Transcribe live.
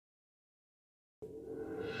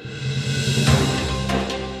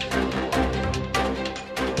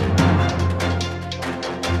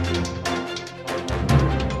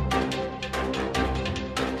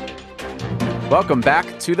Welcome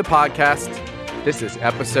back to the podcast. This is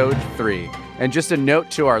episode 3. And just a note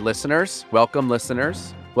to our listeners, welcome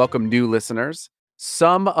new listeners.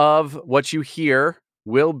 Some of what you hear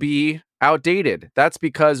will be outdated. That's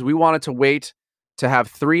because we wanted to wait to have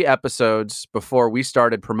 3 episodes before we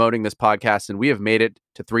started promoting this podcast, and we have made it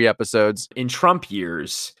to 3 episodes. In Trump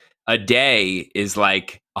years, a day is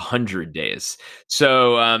like 100 days.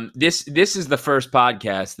 So this is the first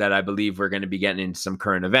podcast that I believe we're going to be getting into some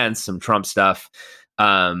current events, some Trump stuff.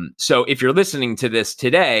 So if you're listening to this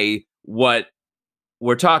today, what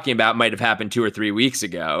we're talking about might have happened 2 or 3 weeks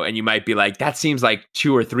ago, and you might be like, that seems like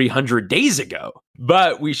 200 or 300 days ago.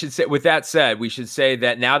 But we should say, with that said, we should say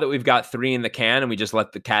that now that we've got 3 in the can and we just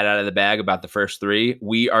let the cat out of the bag about the first 3,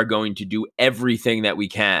 we are going to do everything that we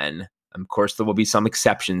can. Of course, there will be some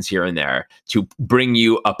exceptions here and there to bring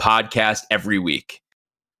you a podcast every week.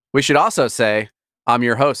 We should also say, I'm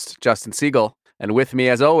your host, Justin Siegel, and with me,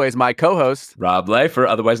 as always, my co-host, Rob Leifer,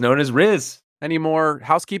 otherwise known as Riz. Any more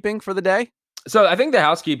housekeeping for the day? So I think the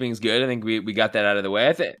housekeeping is good. I think we got that out of the way.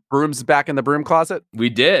 I think broom's back in the broom closet. We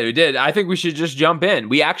did. I think we should just jump in.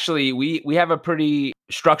 We actually we have a pretty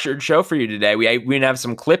structured show for you today. We gonna have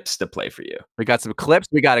some clips to play for you. We got some clips.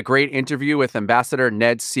 We got a great interview with Ambassador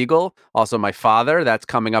Ned Siegel, also my father. That's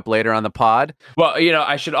coming up later on the pod. Well,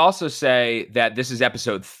 I should also say that this is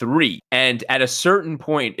episode 3, and at a certain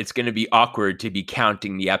point, it's going to be awkward to be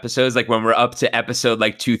counting the episodes. Like when we're up to episode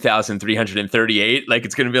like 2,338, like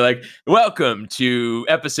it's going to be like, welcome to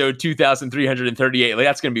episode 2,338. Like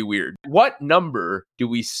that's going to be weird. What number do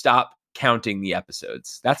we stop counting the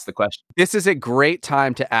episodes? That's the question. This is a great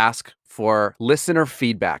time to ask for listener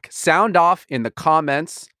feedback. Sound off in the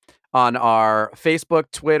comments on our Facebook,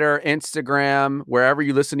 Twitter, Instagram, wherever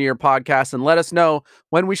you listen to your podcast, and let us know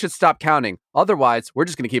when we should stop counting. Otherwise, we're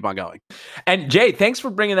just going to keep on going. And Jay, thanks for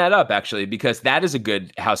bringing that up, actually, because that is a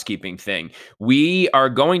good housekeeping thing. We are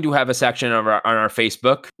going to have a section on our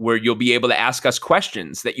Facebook where you'll be able to ask us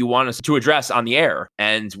questions that you want us to address on the air,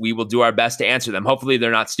 and we will do our best to answer them. Hopefully,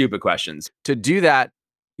 they're not stupid questions. To do that,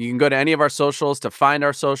 you can go to any of our socials. To find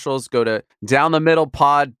our socials, go to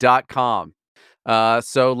downthemiddlepod.com.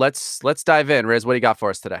 So let's dive in. Riz, what do you got for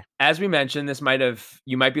us today? As we mentioned,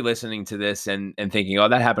 you might be listening to this and thinking, oh,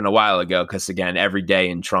 that happened a while ago. Because again, every day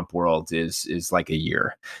in Trump world is like a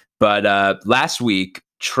year. But last week,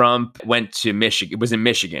 Trump went to Michigan. It was in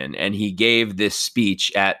Michigan, and he gave this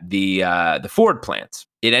speech at the Ford plant.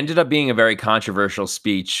 It ended up being a very controversial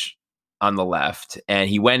speech on the left, and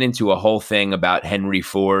he went into a whole thing about Henry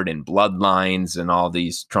Ford and bloodlines and all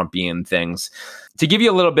these Trumpian things. To give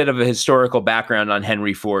you a little bit of a historical background on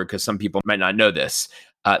Henry Ford, because some people might not know this,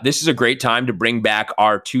 this is a great time to bring back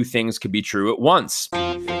our Two Things Could Be True at Once.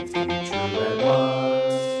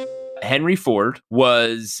 Henry Ford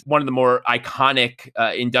was one of the more iconic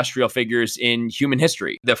industrial figures in human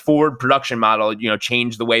history. The Ford production model,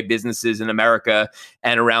 changed the way businesses in America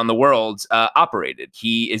and around the world operated.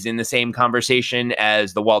 He is in the same conversation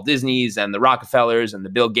as the Walt Disneys and the Rockefellers and the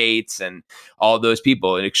Bill Gates and all those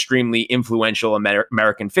people, an extremely influential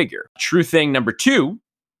American figure. True thing number 2,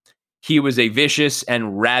 he was a vicious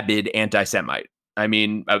and rabid anti-Semite. I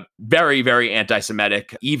mean, very, very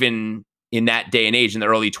anti-Semitic, even in that day and age, in the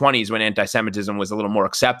early 1920s, when anti-Semitism was a little more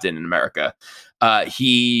accepted in America.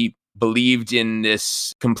 He believed in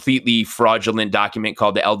this completely fraudulent document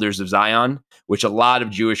called the Elders of Zion, which a lot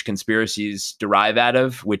of Jewish conspiracies derive out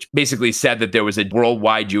of, which basically said that there was a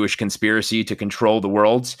worldwide Jewish conspiracy to control the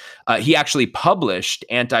world. He actually published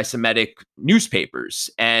anti-Semitic newspapers,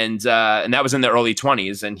 and that was in the early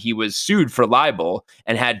 1920s, and he was sued for libel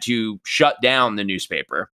and had to shut down the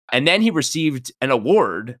newspaper. And then he received an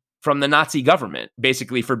award from the Nazi government,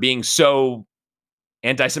 basically for being so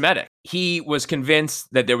anti-Semitic. He was convinced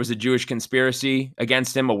that there was a Jewish conspiracy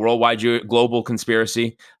against him, a worldwide global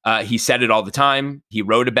conspiracy. He said it all the time. He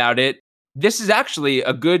wrote about it. This is actually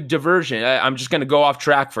a good diversion. I'm just going to go off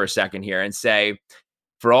track for a second here and say,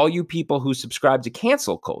 for all you people who subscribe to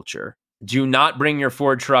cancel culture, do not bring your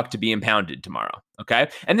Ford truck to be impounded tomorrow, okay?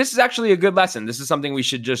 And this is actually a good lesson. This is something we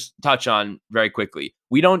should just touch on very quickly.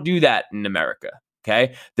 We don't do that in America.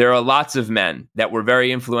 Okay, there are lots of men that were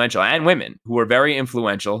very influential and women who were very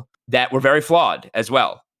influential that were very flawed as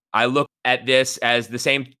well. I look at this as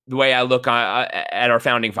the way I look at our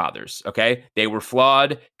founding fathers. Okay, they were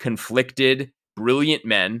flawed, conflicted, brilliant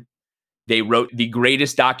men. They wrote the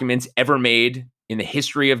greatest documents ever made in the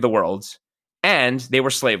history of the world, and they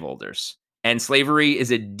were slaveholders. And slavery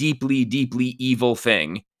is a deeply, deeply evil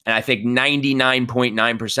thing. And I think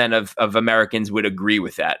 99.9% of Americans would agree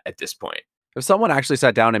with that at this point. If someone actually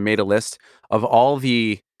sat down and made a list of all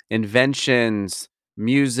the inventions,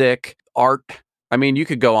 music, art I mean, you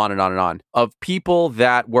could go on and on and on of people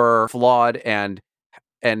that were flawed and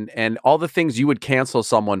all the things you would cancel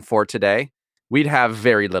someone for today, we'd have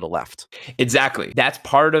very little left. Exactly. That's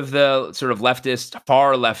part of the sort of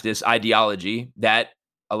far leftist ideology that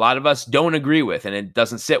a lot of us don't agree with, and it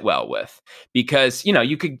doesn't sit well with, because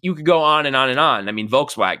you could go on and on and on. I mean,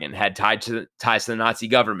 Volkswagen had ties to the Nazi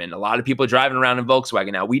government. A lot of people driving around in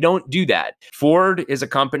Volkswagen now. We don't do that. Ford is a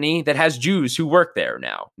company that has Jews who work there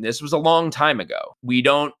now. This was a long time ago. We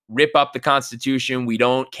don't rip up the Constitution. We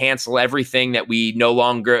don't cancel everything that we no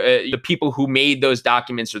longer. The people who made those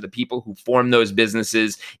documents or the people who formed those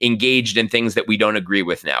businesses engaged in things that we don't agree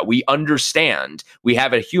with now. We understand. We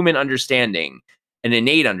have a human understanding, an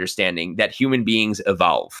innate understanding that human beings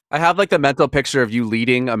evolve. I have like the mental picture of you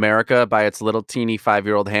leading America by its little teeny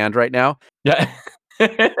 5-year-old hand right now. Yeah.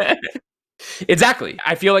 Exactly.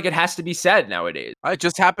 I feel like it has to be said nowadays. It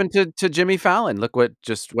just happened to Jimmy Fallon. Look what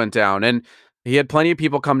just went down. And he had plenty of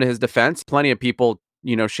people come to his defense, plenty of people,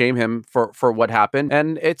 shame him for what happened.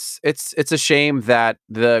 And it's a shame that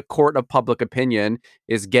the court of public opinion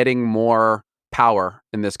is getting more power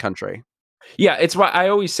in this country. Yeah, it's why I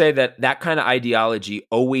always say that kind of ideology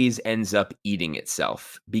always ends up eating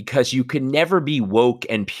itself, because you can never be woke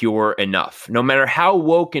and pure enough. No matter how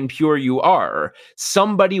woke and pure you are,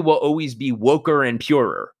 somebody will always be woker and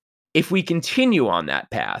purer. If we continue on that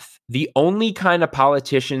path, the only kind of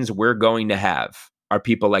politicians we're going to have are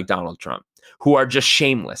people like Donald Trump, who are just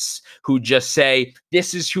shameless, who just say,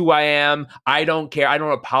 this is who I am. I don't care. I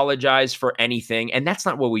don't apologize for anything. And that's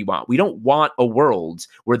not what we want. We don't want a world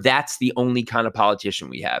where that's the only kind of politician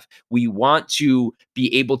we have. We want to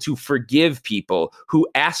be able to forgive people who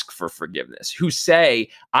ask for forgiveness, who say,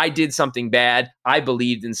 I did something bad. I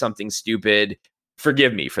believed in something stupid.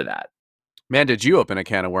 Forgive me for that. Man, did you open a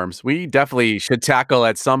can of worms? We definitely should tackle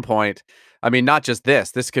at some point. I mean, not just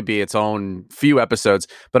this. This could be its own few episodes,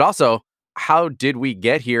 but also, how did we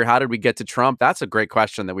get here? How did we get to Trump? That's a great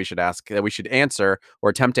question that we should ask, that we should answer or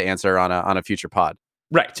attempt to answer on a future pod.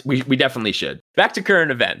 Right. We definitely should. Back to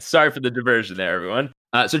current events. Sorry for the diversion there, everyone.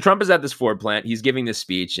 So Trump is at this Ford plant. He's giving this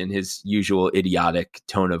speech in his usual idiotic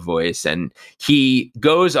tone of voice. And he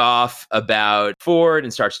goes off about Ford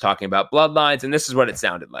and starts talking about bloodlines. And this is what it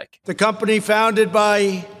sounded like. The company founded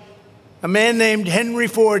by a man named Henry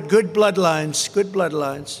Ford. Good bloodlines. Good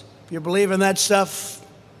bloodlines. If you believe in that stuff,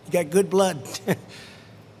 you got good blood.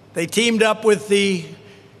 They teamed up with the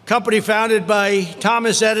company founded by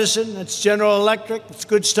Thomas Edison. That's General Electric. It's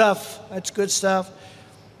good stuff. That's good stuff.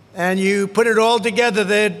 And you put it all together,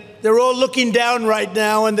 they're all looking down right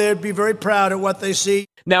now, and they'd be very proud of what they see.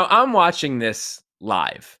 Now, I'm watching this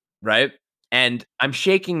live, right? And I'm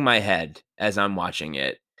shaking my head as I'm watching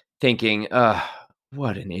it, thinking,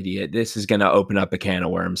 what an idiot. This is going to open up a can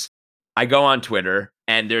of worms. I go on Twitter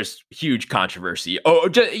and there's huge controversy.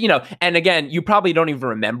 And again, you probably don't even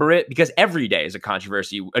remember it, because every day is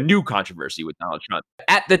a new controversy with Donald Trump.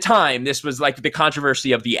 At the time, this was like the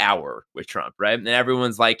controversy of the hour with Trump, right? And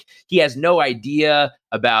everyone's like, he has no idea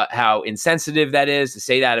about how insensitive that is to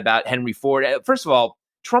say that about Henry Ford. First of all,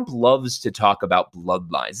 Trump loves to talk about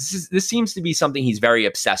bloodlines. This seems to be something he's very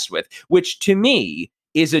obsessed with, which to me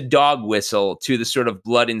is a dog whistle to the sort of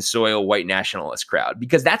blood and soil white nationalist crowd,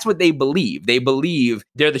 because that's what they believe. They believe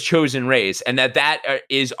they're the chosen race, and that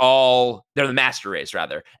is all, they're the master race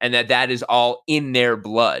rather, and that is all in their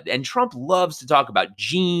blood. And Trump loves to talk about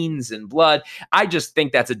genes and blood. I just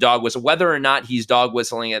think that's a dog whistle. Whether or not he's dog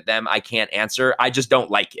whistling at them, I can't answer. I just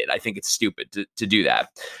don't like it. I think it's stupid to do that.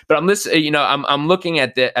 But I'm listening, I'm looking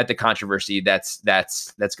at the controversy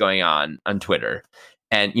that's going on Twitter.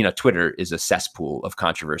 And, Twitter is a cesspool of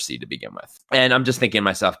controversy to begin with. And I'm just thinking to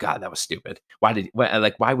myself, God, that was stupid.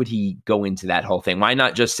 Why would he go into that whole thing? Why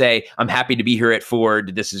not just say, I'm happy to be here at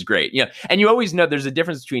Ford. This is great. And you always know there's a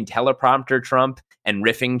difference between teleprompter Trump and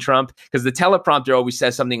riffing Trump, because the teleprompter always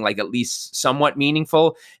says something like at least somewhat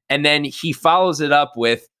meaningful. And then he follows it up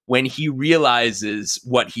with when he realizes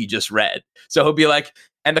what he just read. So he'll be like,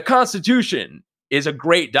 and the Constitution is a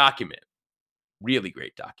great document. Really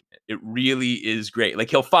great document. It really is great. Like,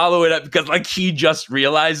 he'll follow it up because he just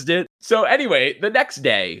realized it. So anyway, the next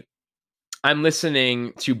day I'm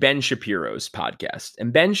listening to Ben Shapiro's podcast,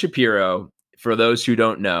 and Ben Shapiro, for those who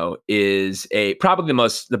don't know, is probably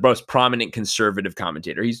the most prominent conservative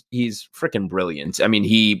commentator. He's freaking brilliant. I mean,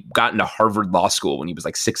 he got into Harvard Law School when he was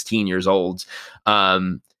 16 years old.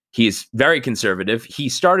 He's very conservative. He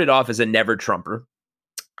started off as a never Trumper.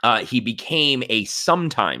 He became a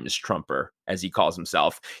sometimes Trumper, as he calls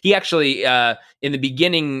himself. He actually, in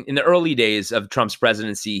the early days of Trump's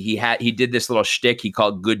presidency, he did this little shtick he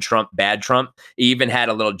called "Good Trump, Bad Trump." He even had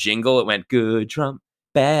a little jingle. It went "Good Trump,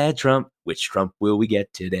 bad Trump. Which Trump will we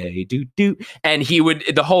get today? Do. And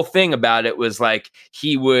the whole thing about it was like,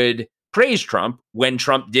 he would praise Trump when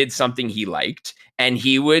Trump did something he liked, and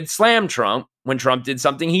he would slam Trump when Trump did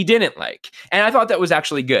something he didn't like. And I thought that was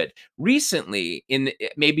actually good. Recently,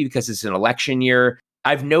 maybe because it's an election year,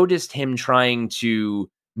 I've noticed him trying to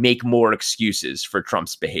make more excuses for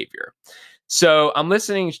Trump's behavior. So I'm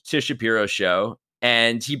listening to Shapiro's show,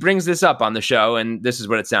 and he brings this up on the show, and this is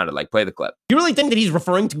what it sounded like. Play the clip. You really think that he's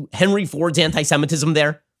referring to Henry Ford's anti-Semitism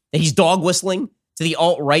there? That he's dog whistling to the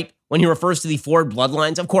alt-right when he refers to the Ford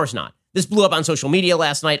bloodlines? Of course not. This blew up on social media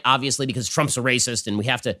last night, obviously, because Trump's a racist, and we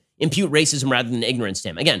have to impute racism rather than ignorance to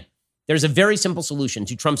him. Again, there's a very simple solution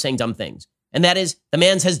to Trump saying dumb things, and that is the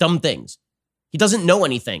man says dumb things. He doesn't know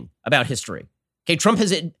anything about history. Okay, Trump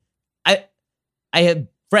has... I have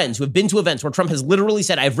friends who have been to events where Trump has literally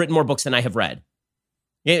said, I've written more books than I have read.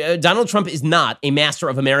 Donald Trump is not a master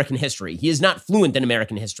of American history. He is not fluent in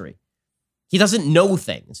American history. He doesn't know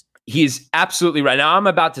things. He's absolutely right. Now, I'm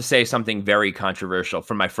about to say something very controversial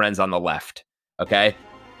from my friends on the left, okay?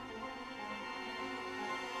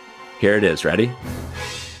 Here it is. Ready?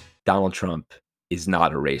 Donald Trump is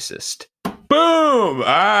not a racist. Boom! All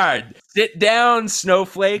right. Sit down,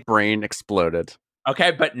 snowflake. Brain exploded.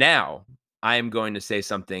 Okay, but now I am going to say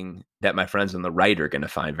something that my friends on the right are going to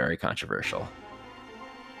find very controversial.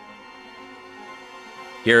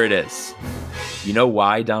 Here it is. You know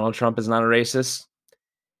why Donald Trump is not a racist?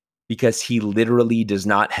 Because he literally does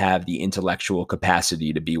not have the intellectual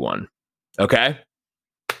capacity to be one. Okay?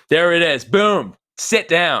 There it is. Boom. Sit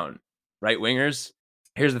down. Right wingers.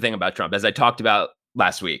 Here's the thing about Trump. As I talked about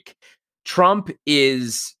last week, Trump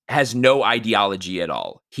has no ideology at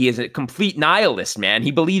all. He is a complete nihilist, man.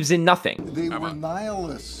 He believes in nothing. They were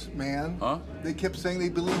nihilists, man. Huh? They kept saying they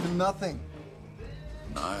believe in nothing.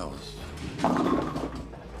 Nihilists.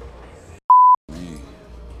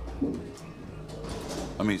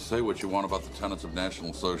 I mean, say what you want about the tenets of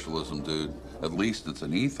National Socialism, dude. At least it's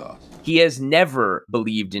an ethos. He has never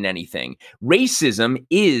believed in anything. Racism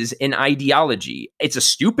is an ideology. It's a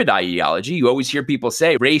stupid ideology. You always hear people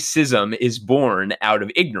say racism is born out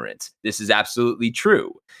of ignorance. This is absolutely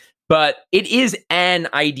true. But it is an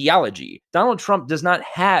ideology. Donald Trump does not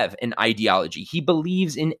have an ideology. He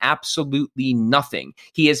believes in absolutely nothing.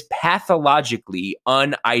 He is pathologically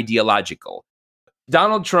unideological.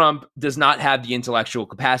 Donald Trump does not have the intellectual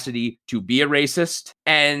capacity to be a racist.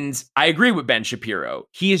 And I agree with Ben Shapiro.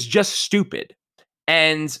 He is just stupid.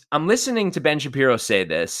 And I'm listening to Ben Shapiro say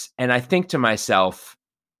this, and I think to myself,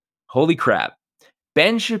 holy crap.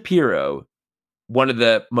 Ben Shapiro, one of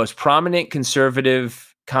the most prominent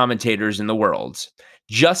conservative commentators in the world,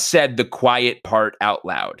 just said the quiet part out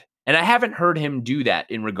loud. And I haven't heard him do that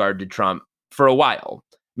in regard to Trump for a while.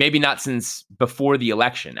 Maybe not since before the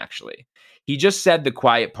election, actually. He just said the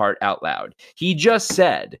quiet part out loud. He just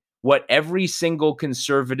said what every single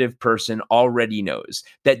conservative person already knows,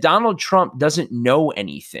 that Donald Trump doesn't know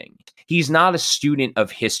anything. He's not a student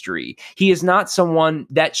of history. He is not someone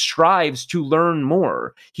that strives to learn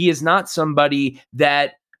more. He is not somebody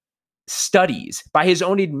that studies. By his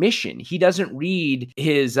own admission, he doesn't read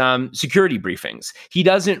his security briefings. He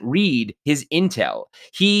doesn't read his intel.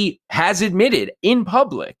 He has admitted in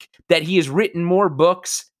public that he has written more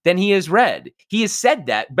books than he has read. He has said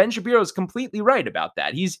that. Ben Shapiro is completely right about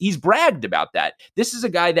that. He's bragged about that. This is a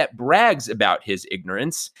guy that brags about his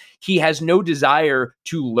ignorance. He has no desire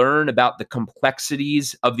to learn about the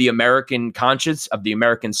complexities of the American conscience, of the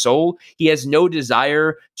American soul. He has no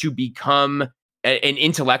desire to become an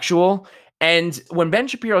intellectual. And when Ben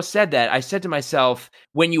Shapiro said that, I said to myself,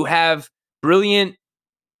 when you have brilliant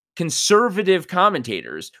conservative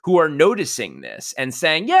commentators who are noticing this and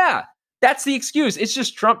saying, yeah, that's the excuse. It's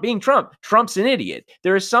just Trump being Trump. Trump's an idiot.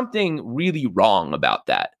 There is something really wrong about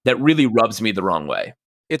that really rubs me the wrong way.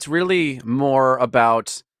 It's really more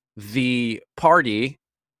about the party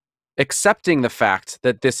accepting the fact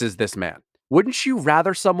that this is this man. Wouldn't you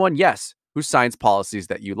rather someone, yes, who signs policies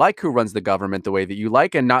that you like, who runs the government the way that you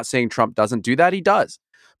like, and not saying Trump doesn't do that, he does.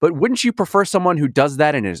 But wouldn't you prefer someone who does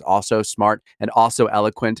that and is also smart and also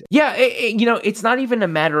eloquent? Yeah, it's not even a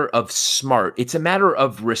matter of smart. It's a matter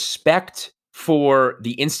of respect for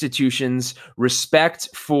the institutions, respect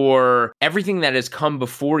for everything that has come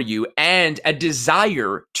before you, and a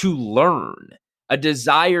desire to learn, a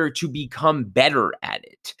desire to become better at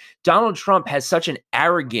it. Donald Trump has such an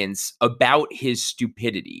arrogance about his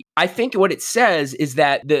stupidity. I think what it says is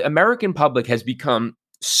that the American public has become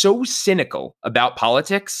so cynical about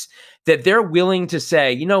politics that they're willing to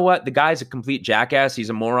say, you know what, the guy's a complete jackass.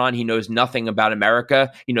 He's a moron. He knows nothing about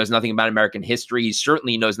America. He knows nothing about American history. He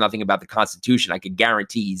certainly knows nothing about the Constitution. I could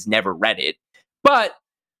guarantee he's never read it. But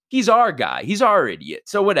He's our guy. He's our idiot.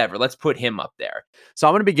 So whatever, let's put him up there. So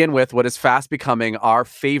I'm going to begin with what is fast becoming our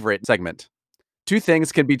favorite segment. Two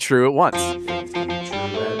things can be true at once.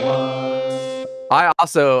 I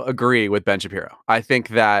also agree with Ben Shapiro. I think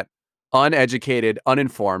that uneducated,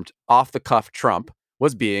 uninformed, off-the-cuff Trump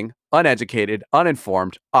was being uneducated,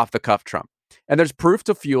 uninformed, off-the-cuff Trump. And there's proof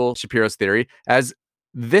to fuel Shapiro's theory, as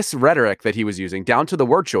this rhetoric that he was using, down to the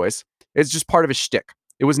word choice, is just part of his shtick.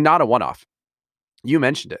 It was not a one-off. You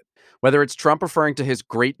mentioned it. Whether it's Trump referring to his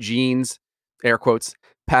great genes, air quotes,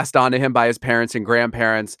 passed on to him by his parents and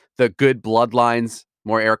grandparents, the good bloodlines,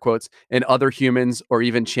 more air quotes, and other humans, or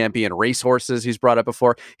even champion racehorses he's brought up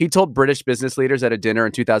before. He told British business leaders at a dinner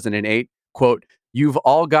in 2008, quote, "You've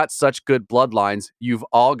all got such good bloodlines. You've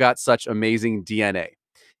all got such amazing DNA."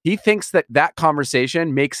 He thinks that that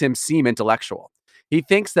conversation makes him seem intellectual. He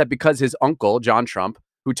thinks that because his uncle, John Trump,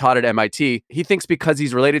 who taught at MIT, he thinks because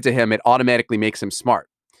he's related to him, it automatically makes him smart,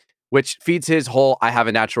 which feeds his whole "I have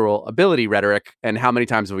a natural ability" rhetoric. And how many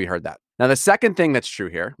times have we heard that? Now, the second thing that's true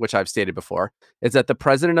here, which I've stated before, is that the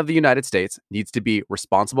president of the United States needs to be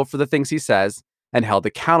responsible for the things he says and held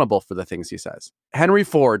accountable for the things he says. Henry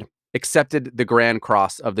Ford accepted the Grand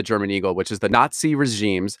Cross of the German Eagle, which is the Nazi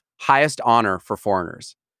regime's highest honor for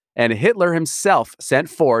foreigners. And Hitler himself sent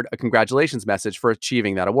Ford a congratulations message for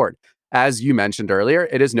achieving that award. As you mentioned earlier,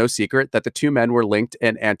 it is no secret that the two men were linked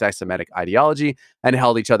in anti-Semitic ideology and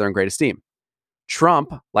held each other in great esteem.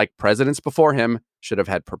 Trump, like presidents before him, should have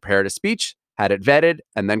had prepared a speech, had it vetted,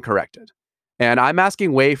 and then corrected. And I'm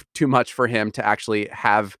asking way too much for him to actually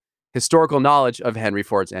have historical knowledge of Henry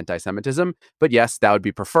Ford's anti-Semitism, but yes, that would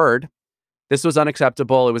be preferred. This was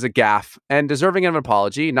unacceptable. It was a gaffe and deserving of an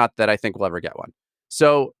apology, not that I think we'll ever get one.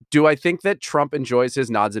 So do I think that Trump enjoys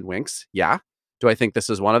his nods and winks? Yeah. Do I think this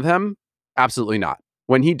is one of them? Absolutely not.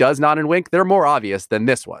 When he does nod and wink, they're more obvious than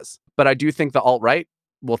this was. But I do think the alt-right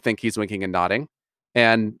will think he's winking and nodding.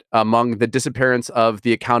 And among the disappearance of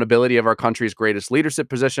the accountability of our country's greatest leadership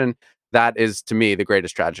position, that is, to me, the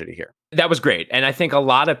greatest tragedy here. That was great. And I think a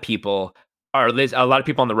lot of people on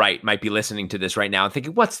the right might be listening to this right now and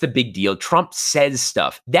thinking, what's the big deal? Trump says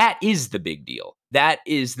stuff. That is the big deal. That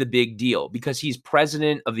is the big deal because he's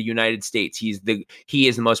president of the United States. He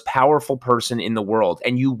is the most powerful person in the world.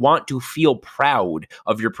 And you want to feel proud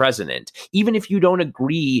of your president. Even if you don't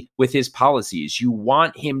agree with his policies, you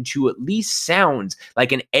want him to at least sound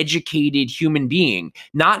like an educated human being,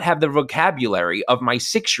 not have the vocabulary of my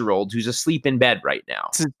 6-year-old who's asleep in bed right now.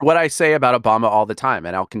 This is what I say about Obama all the time,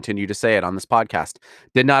 and I'll continue to say it on this podcast.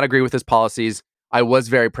 Did not agree with his policies. I was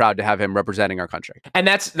very proud to have him representing our country. And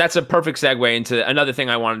that's a perfect segue into another thing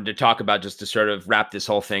I wanted to talk about just to sort of wrap this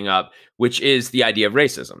whole thing up, which is the idea of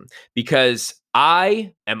racism. Because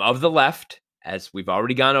I am of the left, as we've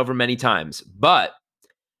already gone over many times. But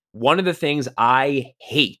one of the things I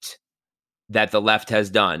hate that the left has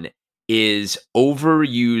done is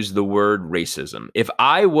overuse the word racism. If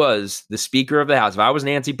I was the Speaker of the House, if I was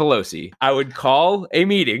Nancy Pelosi, I would call a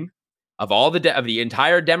meeting of all of the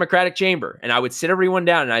entire Democratic chamber, and I would sit everyone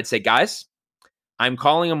down and I'd say, guys, I'm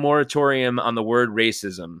calling a moratorium on the word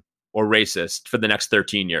racism or racist for the next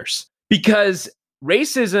 13 years. Because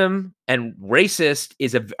racism and racist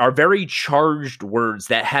are very charged words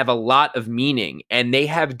that have a lot of meaning, and they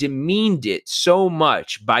have demeaned it so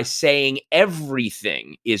much by saying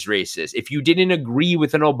everything is racist. If you didn't agree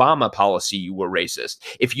with an Obama policy, you were racist.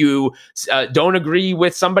 If you don't agree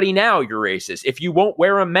with somebody now, you're racist. If you won't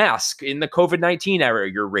wear a mask in the COVID-19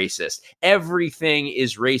 era, you're racist. Everything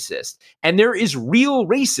is racist. And there is real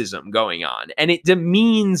racism going on, and it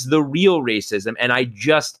demeans the real racism, and I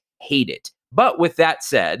just hate it. But with that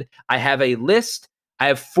said, I have a list. I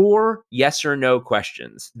have 4 yes or no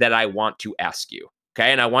questions that I want to ask you.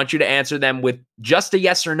 Okay. And I want you to answer them with just a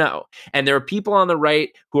yes or no. And there are people on the right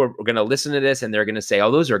who are going to listen to this and they're going to say,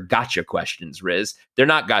 oh, those are gotcha questions, Riz. They're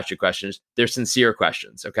not gotcha questions. They're sincere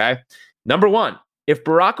questions. Okay. Number 1, if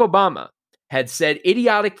Barack Obama had said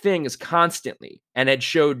idiotic things constantly and had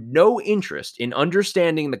showed no interest in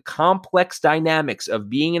understanding the complex dynamics of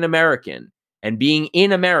being an American and being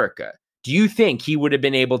in America, do you think he would have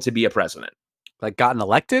been able to be a president? Like gotten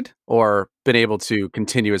elected or been able to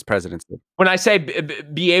continue his presidency? When I say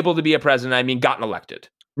be able to be a president, I mean gotten elected.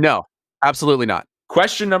 No, absolutely not.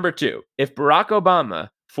 Question number 2. If Barack Obama,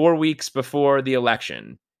 4 weeks before the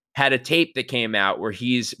election, had a tape that came out where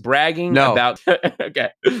he's bragging about... Okay.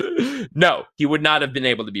 No, he would not have been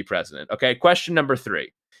able to be president. Okay. Question number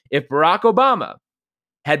 3. If Barack Obama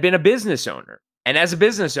had been a business owner, and as a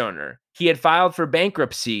business owner, he had filed for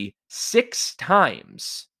bankruptcy 6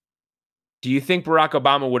 times, do you think Barack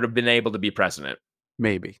Obama would have been able to be president?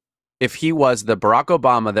 Maybe. If he was the Barack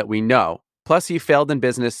Obama that we know, plus he failed in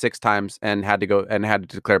business 6 times and had to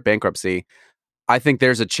declare bankruptcy, I think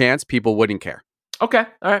there's a chance people wouldn't care. Okay.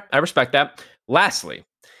 All right. I respect that. Lastly,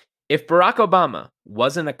 if Barack Obama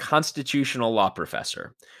wasn't a constitutional law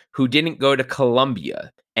professor who didn't go to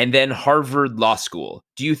Columbia and then Harvard Law School,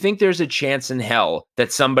 do you think there's a chance in hell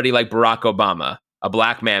that somebody like Barack Obama, a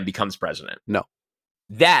black man, becomes president? No.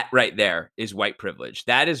 That right there is white privilege.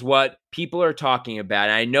 That is what people are talking about.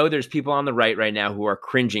 And I know there's people on the right now who are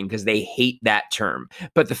cringing because they hate that term.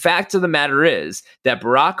 But the fact of the matter is that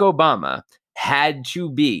Barack Obama had to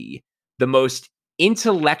be the most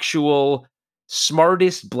intellectual,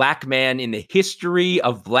 smartest black man in the history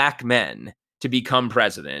of black men to become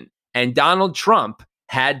president. And Donald Trump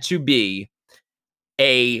had to be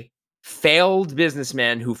a failed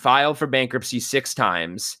businessman who filed for bankruptcy 6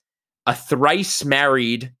 times, a thrice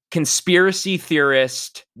married conspiracy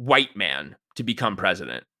theorist white man to become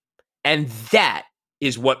president. And that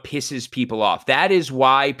is what pisses people off. That is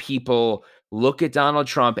why people look at Donald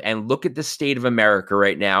Trump and look at the state of America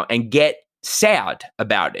right now and get sad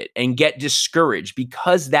about it and get discouraged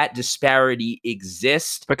because that disparity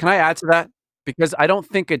exists. But can I add to that? Because I don't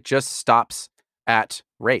think it just stops at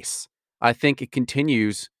race. I think it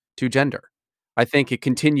continues to gender. I think it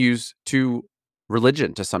continues to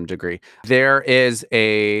religion to some degree. There is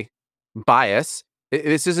a bias.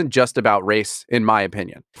 This isn't just about race, in my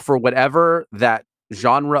opinion. For whatever that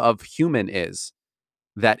genre of human is,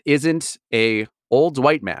 that isn't a old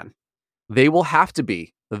white man, they will have to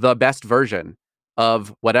be the best version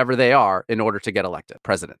of whatever they are in order to get elected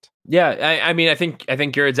president. Yeah, I mean, I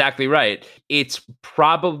think you're exactly right. It's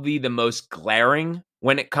probably the most glaring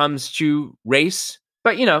when it comes to race.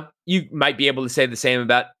 But, you might be able to say the same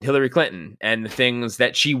about Hillary Clinton and the things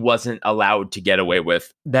that she wasn't allowed to get away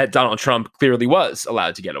with that Donald Trump clearly was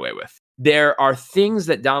allowed to get away with. There are things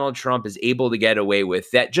that Donald Trump is able to get away with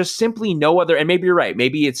that just simply no other. And maybe you're right.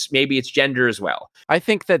 Maybe it's gender as well. I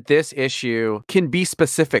think that this issue can be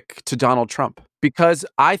specific to Donald Trump because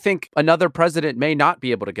I think another president may not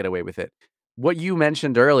be able to get away with it. What you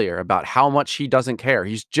mentioned earlier about how much he doesn't care.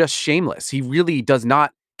 He's just shameless. He really does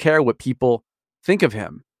not care what people think of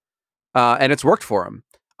him. And it's worked for him.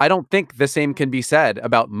 I don't think the same can be said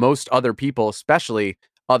about most other people, especially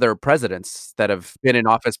other presidents that have been in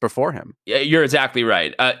office before him. Yeah, you're exactly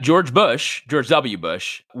right. George W.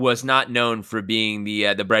 Bush, was not known for being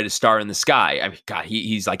the brightest star in the sky. I mean, God,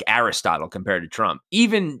 he's like Aristotle compared to Trump.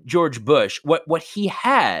 Even George Bush, what he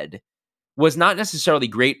had was not necessarily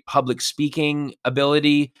great public speaking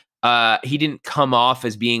ability. He didn't come off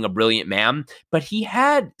as being a brilliant man, but he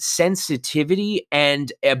had sensitivity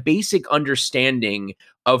and a basic understanding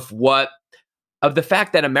of the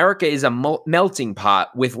fact that America is a melting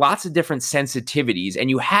pot with lots of different sensitivities, and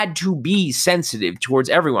you had to be sensitive towards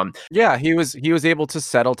everyone. Yeah, he was able to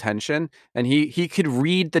settle tension, and he could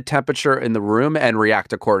read the temperature in the room and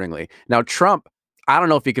react accordingly. Now, Trump, I don't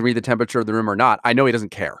know if he can read the temperature of the room or not. I know he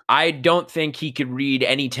doesn't care. I don't think he could read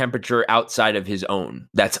any temperature outside of his own.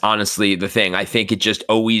 That's honestly the thing. I think it just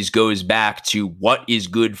always goes back to what is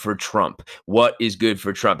good for Trump. What is good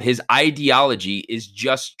for Trump? His ideology is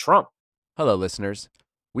just Trump. Hello, listeners.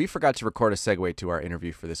 We forgot to record a segue to our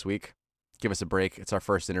interview for this week. Give us a break. It's our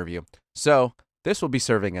first interview. So this will be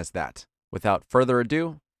serving as that. Without further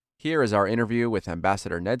ado, here is our interview with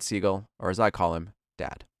Ambassador Ned Segal, or as I call him,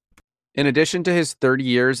 Dad. In addition to his 30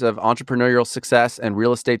 years of entrepreneurial success and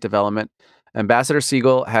real estate development, Ambassador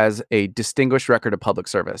Segal has a distinguished record of public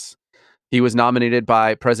service. He was nominated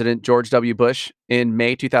by President George W. Bush in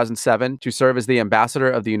May 2007 to serve as the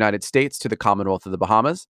ambassador of the United States to the Commonwealth of the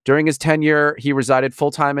Bahamas. During his tenure, he resided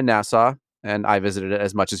full-time in Nassau, and I visited it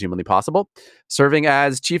as much as humanly possible, serving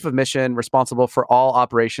as chief of mission responsible for all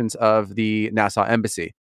operations of the Nassau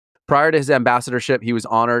Embassy. Prior to his ambassadorship, he was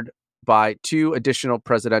honored by 2 additional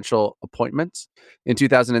presidential appointments. In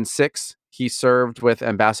 2006, he served with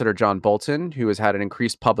Ambassador John Bolton, who has had an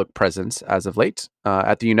increased public presence as of late,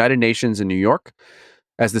 at the United Nations in New York,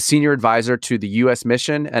 as the senior advisor to the U.S.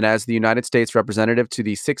 mission and as the United States representative to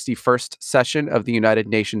the 61st session of the United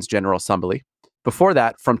Nations General Assembly. Before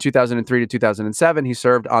that, from 2003 to 2007, he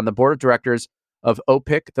served on the board of directors of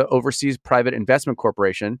OPIC, the Overseas Private Investment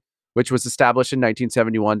Corporation, which was established in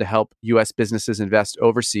 1971 to help U.S. businesses invest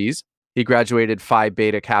overseas. He graduated Phi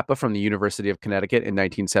Beta Kappa from the University of Connecticut in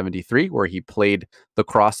 1973, where he played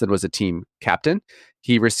lacrosse and was a team captain.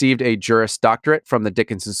 He received a Juris Doctorate from the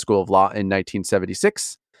Dickinson School of Law in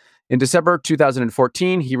 1976. In December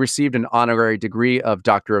 2014, he received an honorary degree of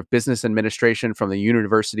Doctor of Business Administration from the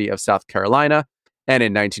University of South Carolina. And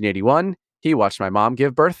in 1981, he watched my mom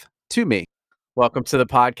give birth to me. Welcome to the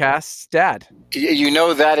podcast, Dad. You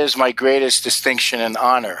know, that is my greatest distinction and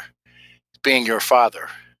honor, being your father.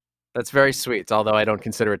 That's very sweet, although I don't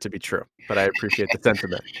consider it to be true, but I appreciate the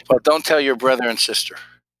sentiment. Well, don't tell your brother and sister.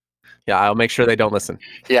 Yeah, I'll make sure they don't listen.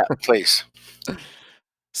 Yeah, please.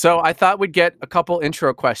 So I thought we'd get a couple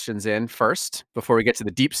intro questions in first before we get to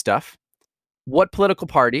the deep stuff. What political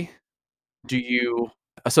party do you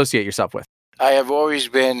associate yourself with? I have always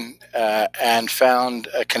been and found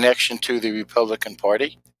a connection to the Republican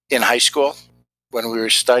Party in high school when we were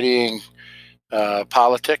studying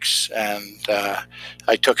politics, and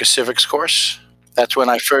I took a civics course. That's when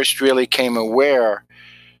I first really came aware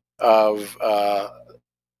of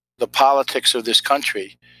the politics of this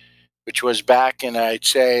country, which was back in, I'd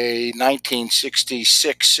say,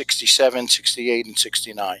 1966, 67, 68, and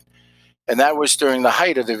 69. And that was during the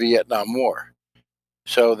height of the Vietnam War.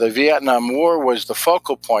 So the Vietnam War was the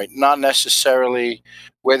focal point, not necessarily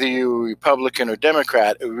whether you were Republican or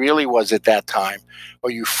Democrat. It really was at that time.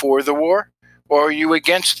 Are you for the war or are you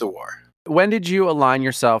against the war? When did you align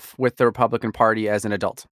yourself with the Republican Party as an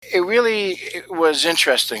adult? It really was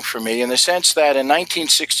interesting for me in the sense that in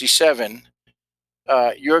 1967,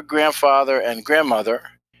 your grandfather and grandmother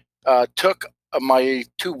took my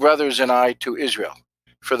two brothers and I to Israel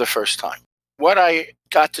for the first time. What I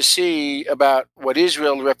got to see about what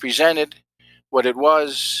Israel represented, what it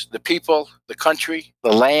was, the people, the country,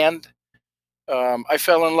 the land, I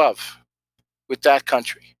fell in love with that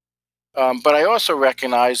country. But I also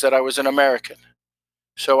recognized that I was an American.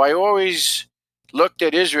 So I always looked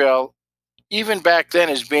at Israel, even back then,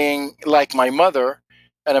 as being like my mother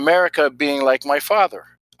and America being like my father.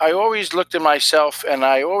 I always looked at myself and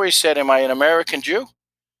I always said, am I an American Jew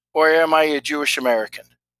or am I a Jewish American?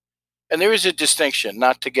 And there is a distinction,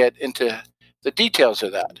 not to get into the details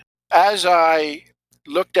of that. As I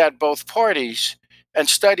looked at both parties and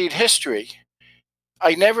studied history,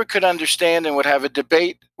 I never could understand and would have a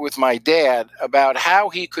debate with my dad about how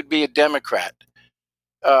he could be a Democrat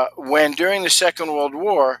when during the Second World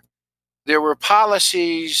War, there were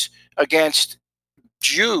policies against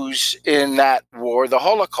Jews in that war, the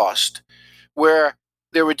Holocaust, where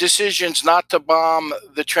there were decisions not to bomb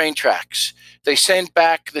the train tracks. They sent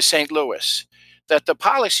back the St. Louis, that the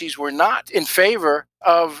policies were not in favor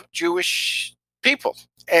of Jewish people.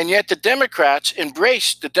 And yet the Democrats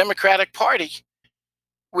embraced the Democratic Party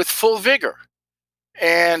with full vigor.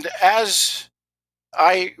 And as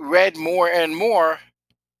I read more and more,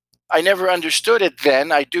 I never understood it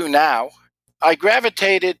then, I do now. I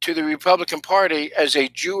gravitated to the Republican Party as a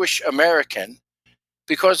Jewish American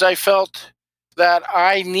because I felt that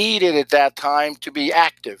I needed at that time to be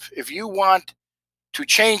active. If you want to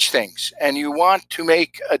change things and you want to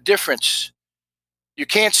make a difference, you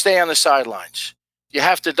can't stay on the sidelines. You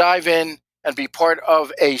have to dive in and be part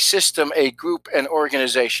of a system, a group, an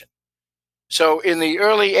organization. So in the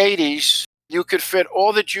early 80s, you could fit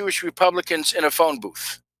all the Jewish Republicans in a phone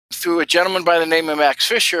booth through a gentleman by the name of Max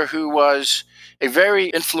Fisher, who was a very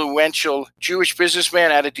influential Jewish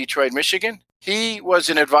businessman out of Detroit, Michigan. He was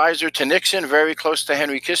an advisor to Nixon, very close to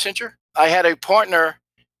Henry Kissinger. I had a partner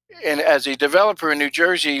as a developer in New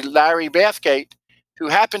Jersey, Larry Bathgate, who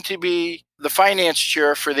happened to be the finance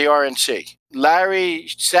chair for the RNC. Larry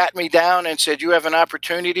sat me down and said, you have an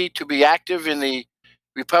opportunity to be active in the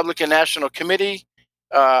Republican National Committee.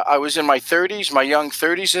 I was in my 30s, my young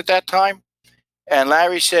 30s at that time. And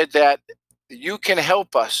Larry said that you can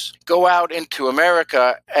help us go out into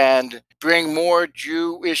America and bring more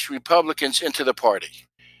Jewish Republicans into the party.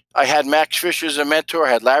 I had Max Fisher as a mentor.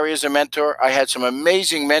 I had Larry as a mentor. I had some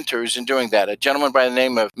amazing mentors in doing that. A gentleman by the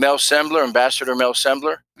name of Mel Sembler, Ambassador Mel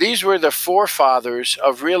Sembler. These were the forefathers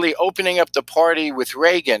of really opening up the party with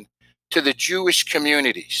Reagan to the Jewish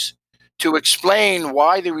communities, to explain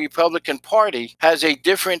why the Republican Party has a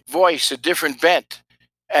different voice, a different bent.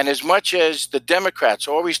 And as much as the Democrats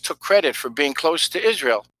always took credit for being close to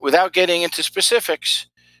Israel, without getting into specifics,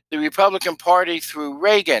 the Republican Party through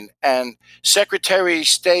Reagan and Secretary of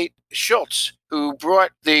State Schultz, who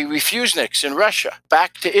brought the refuseniks in Russia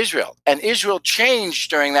back to Israel. And Israel changed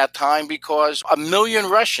during that time because 1 million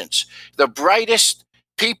Russians, the brightest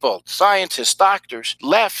people, scientists, doctors,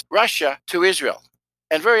 left Russia to Israel.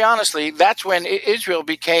 And very honestly, that's when Israel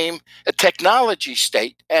became a technology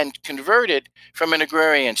state and converted from an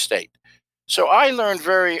agrarian state. So I learned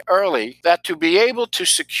very early that to be able to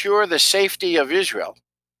secure the safety of Israel,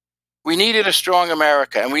 we needed a strong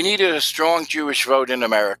America and we needed a strong Jewish vote in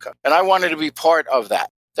America. And I wanted to be part of that.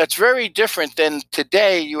 That's very different than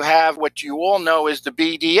today. You have what you all know as the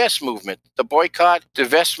BDS movement, the boycott,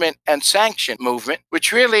 divestment, and sanction movement,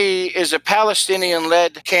 which really is a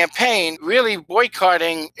Palestinian-led campaign really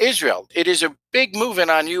boycotting Israel. It is a big movement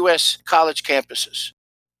on U.S. college campuses.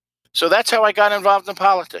 So that's how I got involved in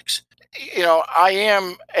politics. I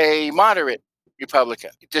am a moderate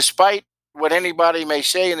Republican. Despite what anybody may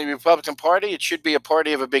say in the Republican Party, it should be a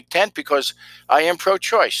party of a big tent because I am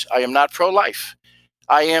pro-choice. I am not pro-life.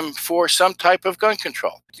 I am for some type of gun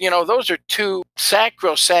control. Those are two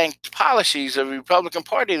sacrosanct policies of the Republican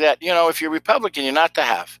Party that, if you're Republican, you're not to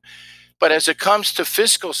have. But as it comes to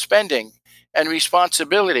fiscal spending and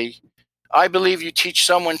responsibility, I believe you teach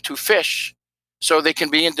someone to fish so they can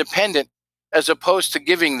be independent as opposed to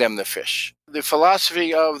giving them the fish. The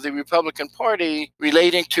philosophy of the Republican Party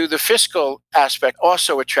relating to the fiscal aspect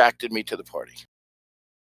also attracted me to the party.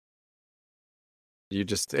 You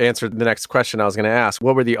just answered the next question I was going to ask.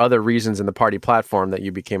 What were the other reasons in the party platform that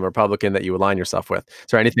you became a Republican that you align yourself with? Is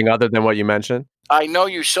there anything other than what you mentioned? I know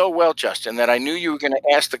you so well, Justin, that I knew you were going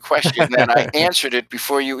to ask the question and I answered it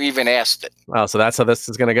before you even asked it. Oh, so that's how this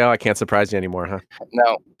is going to go? I can't surprise you anymore, huh?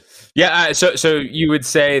 No. Yeah. So you would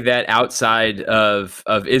say that outside of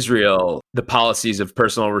Israel, the policies of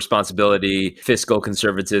personal responsibility, fiscal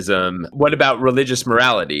conservatism, what about religious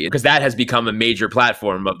morality? Because that has become a major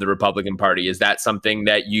platform of the Republican Party. Is that something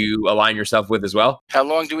that you align yourself with as well? How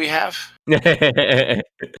long do we have? I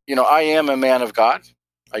am a man of God.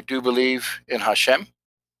 I do believe in Hashem.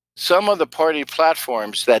 Some of the party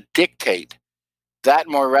platforms that dictate that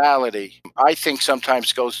morality, I think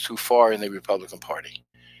sometimes goes too far in the Republican Party.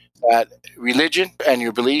 That religion and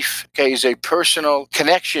your belief is a personal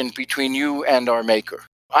connection between you and our maker.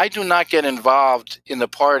 I do not get involved in the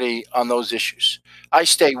party on those issues. I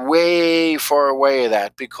stay way far away of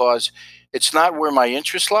that because it's not where my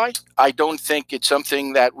interests lie. I don't think it's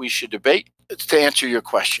something that we should debate. To answer your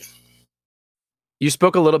question. You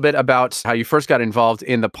spoke a little bit about how you first got involved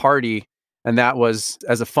in the party, and that was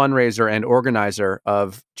as a fundraiser and organizer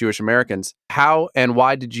of Jewish Americans. How and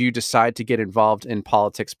why did you decide to get involved in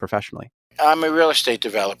politics professionally? I'm a real estate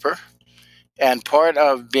developer, and part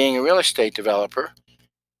of being a real estate developer,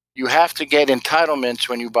 you have to get entitlements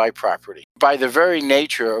when you buy property. By the very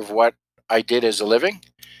nature of what I did as a living,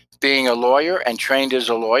 being a lawyer and trained as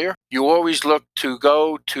a lawyer, you always look to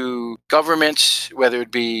go to governments, whether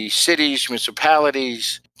it be cities,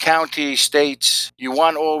 municipalities, counties, states. You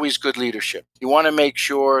want always good leadership. You want to make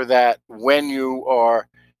sure that when you are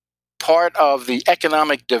part of the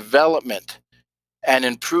economic development and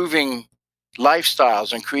improving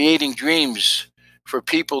lifestyles and creating dreams for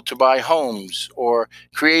people to buy homes or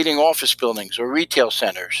creating office buildings or retail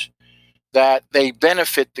centers, that they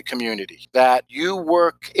benefit the community, that you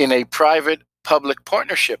work in a private-public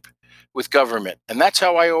partnership with government. And that's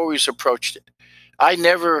how I always approached it. I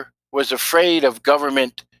never was afraid of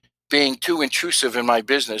government being too intrusive in my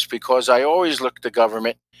business because I always looked to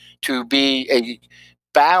government to be a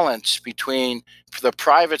balance between the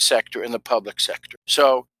private sector and the public sector.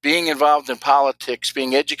 So being involved in politics,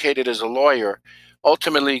 being educated as a lawyer,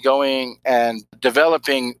 ultimately going and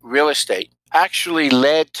developing real estate actually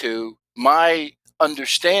led to my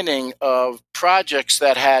understanding of projects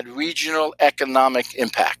that had regional economic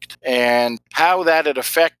impact and how that had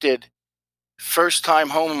affected first-time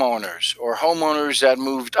homeowners or homeowners that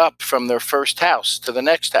moved up from their first house to the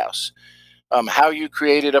next house, how you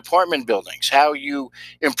created apartment buildings, how you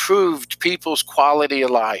improved people's quality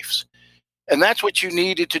of lives. And that's what you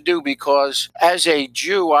needed to do because as a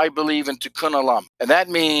Jew, I believe in Tikkun Olam, and that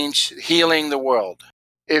means healing the world.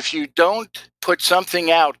 If you don't put something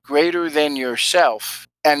out greater than yourself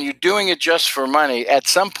and you're doing it just for money, at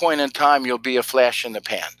some point in time, you'll be a flash in the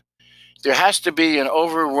pan. There has to be an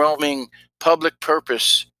overwhelming public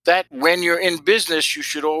purpose that when you're in business, you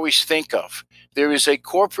should always think of. There is a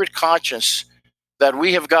corporate conscience that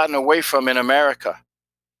we have gotten away from in America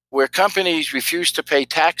where companies refuse to pay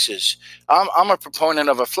taxes. I'm a proponent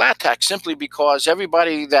of a flat tax simply because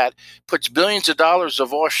everybody that puts billions of dollars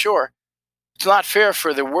of offshore, it's not fair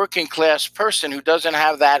for the working class person who doesn't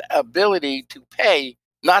have that ability to pay,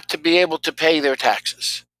 not to be able to pay their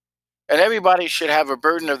taxes. And everybody should have a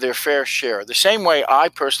burden of their fair share. The same way I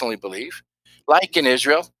personally believe, like in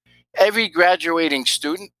Israel, every graduating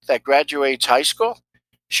student that graduates high school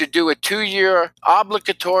should do a 2-year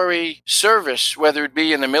obligatory service, whether it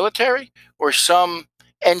be in the military or some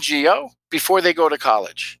NGO, before they go to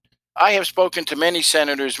college. I have spoken to many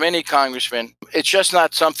senators, many congressmen. It's just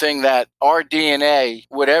not something that our DNA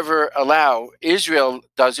would ever allow. Israel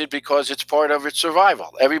does it because it's part of its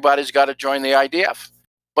survival. Everybody's got to join the IDF.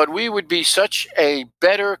 But we would be such a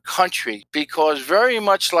better country because very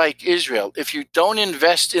much like Israel, if you don't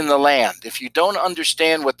invest in the land, if you don't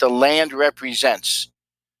understand what the land represents,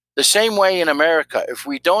 the same way in America, if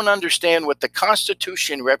we don't understand what the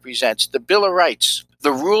Constitution represents, the Bill of Rights,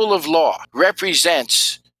 the rule of law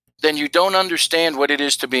represents, then you don't understand what it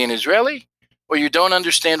is to be an Israeli or you don't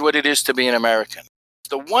understand what it is to be an American.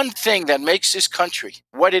 The one thing that makes this country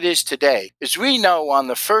what it is today is we know on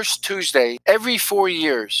the first Tuesday every 4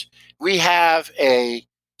 years, we have a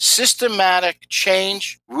systematic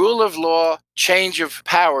change, rule of law, change of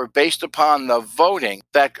power based upon the voting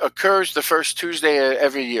that occurs the first Tuesday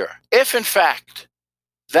every year. If, in fact,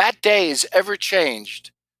 that day is ever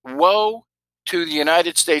changed, woe to the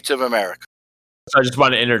United States of America. So I just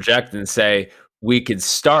want to interject and say we could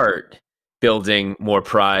start building more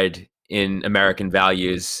pride in American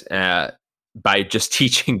values by just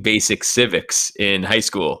teaching basic civics in high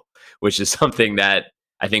school, which is something that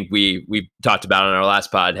I think we talked about on our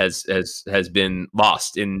last pod has been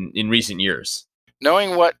lost in recent years.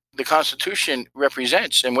 Knowing what the Constitution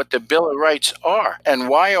represents and what the Bill of Rights are and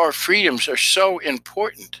why our freedoms are so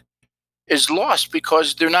important is lost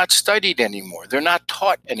because they're not studied anymore. They're not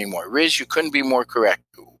taught anymore. Riz, you couldn't be more correct.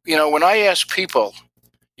 You know, when I ask people,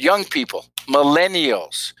 young people,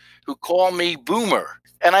 millennials, who call me boomer,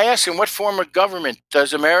 and I ask them, what form of government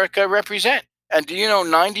does America represent? And do you know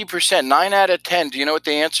 90%, 9 out of 10, do you know what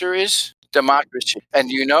the answer is? Democracy. And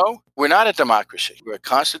you know, we're not a democracy. We're a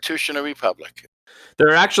constitutional republic. There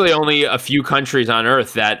are actually only a few countries on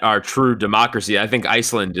earth that are true democracy. I think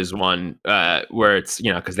Iceland is one where it's,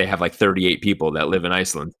 because they have like 38 people that live in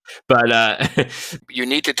Iceland. But you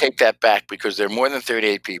need to take that back because there are more than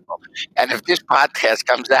 38 people. And if this podcast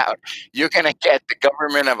comes out, you're going to get the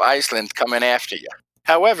government of Iceland coming after you.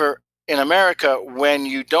 However, in America, when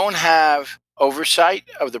you don't have oversight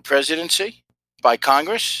of the presidency by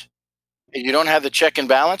Congress, you don't have the check and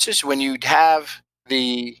balances, when you have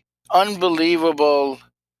the unbelievable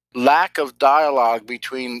lack of dialogue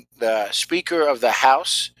between the Speaker of the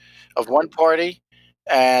House of one party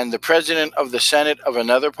and the President of the Senate of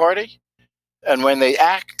another party, and when they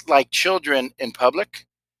act like children in public,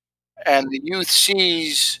 and the youth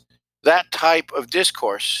sees that type of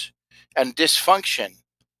discourse and dysfunction,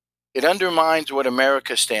 it undermines what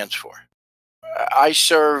America stands for. I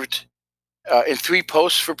served in 3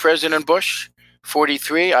 posts for President Bush.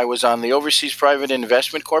 43, I was on the Overseas Private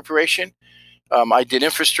Investment Corporation. I did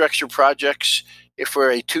infrastructure projects for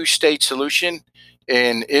a 2-state solution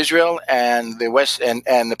in Israel and the West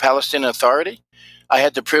and the Palestinian Authority. I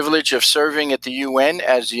had the privilege of serving at the UN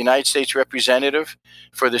as the United States representative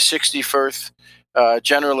for the 61st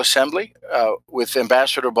General Assembly with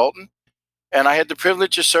Ambassador Bolton. And I had the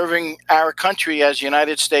privilege of serving our country as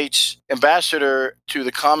United States ambassador to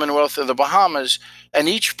the Commonwealth of the Bahamas. And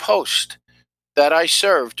each post that I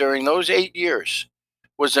served during those 8 years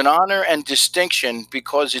was an honor and distinction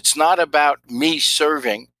because it's not about me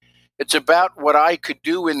serving. It's about what I could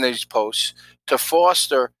do in these posts to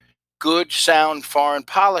foster good, sound foreign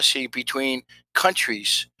policy between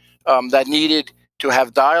countries that needed to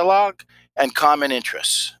have dialogue and common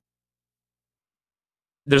interests.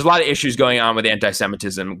 There's a lot of issues going on with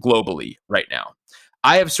anti-Semitism globally right now.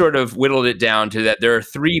 I have sort of whittled it down to that there are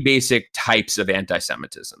 3 basic types of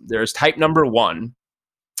anti-Semitism. There's type number 1,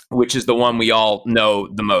 which is the one we all know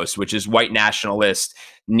the most, which is white nationalist,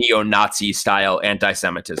 neo-Nazi style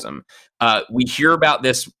anti-Semitism. We hear about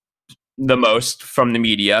this the most from the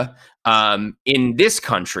media. In this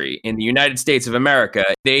country, in the United States of America,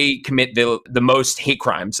 they commit the most hate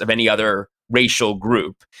crimes of any other racial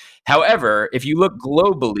group. However, if you look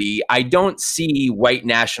globally, I don't see white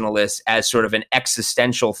nationalists as sort of an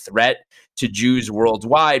existential threat to Jews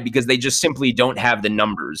worldwide because they just simply don't have the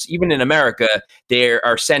numbers. Even in America, they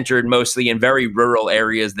are centered mostly in very rural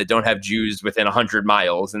areas that don't have Jews within 100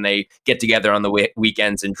 miles, and they get together on the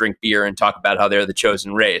weekends and drink beer and talk about how they're the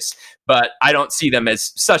chosen race. But I don't see them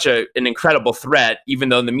as such an incredible threat, even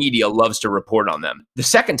though the media loves to report on them. The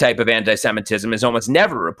second type of anti-Semitism is almost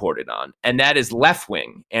never reported on, and that is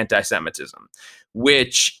left-wing anti-Semitism,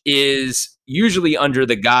 which is usually under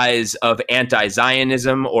the guise of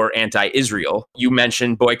anti-Zionism or anti-Israel. You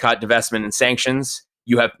mentioned boycott, divestment, and sanctions.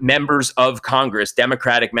 You have members of Congress,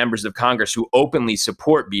 Democratic members of Congress, who openly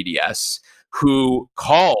support BDS, who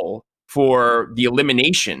call for the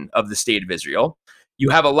elimination of the state of Israel. You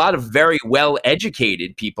have a lot of very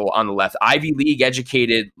well-educated people on the left, Ivy League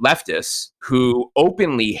educated leftists who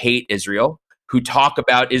openly hate Israel, who talk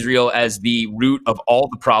about Israel as the root of all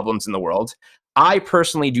the problems in the world. I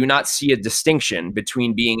personally do not see a distinction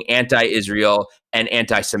between being anti-Israel and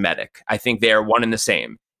anti-Semitic. I think they are one and the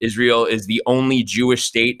same. Israel is the only Jewish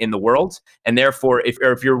state in the world, and therefore,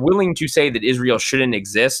 if you're willing to say that Israel shouldn't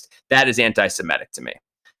exist, that is anti-Semitic to me.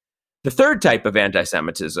 The third type of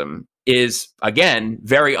anti-Semitism is, again,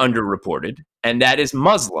 very underreported, and that is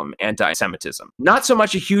Muslim anti-Semitism. Not so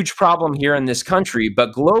much a huge problem here in this country,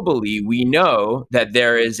 but globally, we know that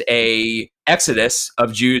there is a exodus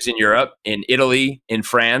of Jews in Europe, in Italy, in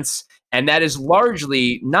France, and that is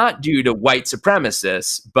largely not due to white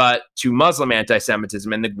supremacists, but to Muslim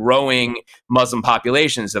anti-Semitism and the growing Muslim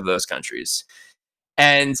populations of those countries.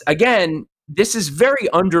 And again, this is very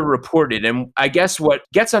underreported. And I guess what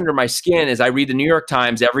gets under my skin is I read the New York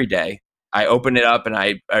Times every day. I open it up and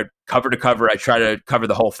I cover to cover, I try to cover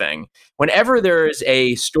the whole thing. Whenever there is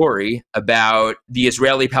a story about the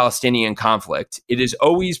Israeli-Palestinian conflict, it is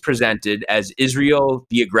always presented as Israel,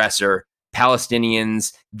 the aggressor,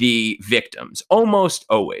 Palestinians, the victims, almost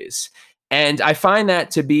always. And I find that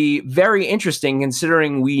to be very interesting,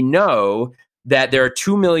 considering we know that there are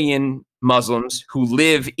 2 million Muslims who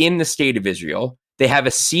live in the state of Israel. They have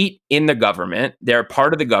a seat in the government. They're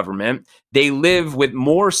part of the government. They live with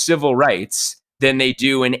more civil rights than they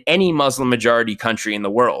do in any Muslim majority country in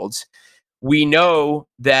the world. We know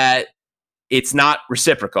that it's not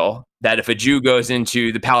reciprocal, that if a Jew goes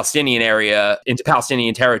into the Palestinian area, into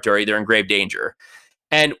Palestinian territory, they're in grave danger.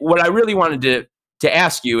 And what I really wanted to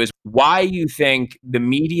ask you is why you think the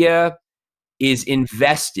media is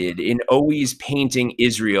invested in always painting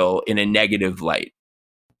Israel in a negative light.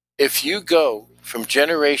 If you go from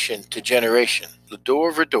generation to generation, door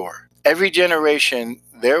over door, every generation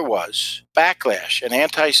there was backlash and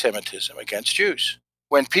anti-Semitism against Jews.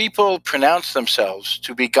 When people pronounce themselves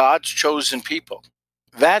to be God's chosen people,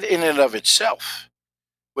 that in and of itself,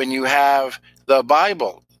 when you have the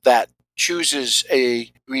Bible that chooses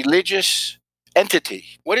a religious entity,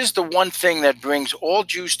 what is the one thing that brings all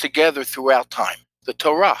Jews together throughout time? The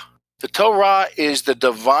Torah. The Torah is the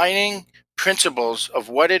divining principles of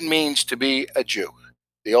what it means to be a Jew,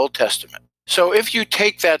 the Old Testament. So if you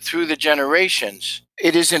take that through the generations,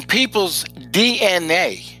 it is in people's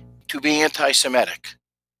DNA to be anti-Semitic.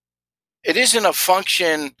 It isn't a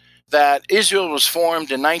function that Israel was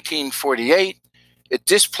formed in 1948. It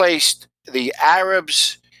displaced the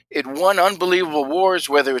Arabs. It won unbelievable wars,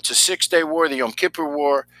 whether it's a Six-Day War, the Yom Kippur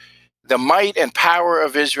War, the might and power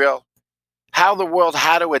of Israel, how the world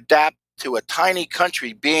had to adapt to a tiny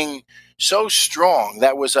country being so strong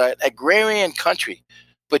that was an agrarian country,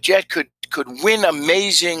 but yet could win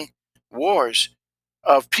amazing wars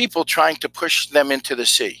of people trying to push them into the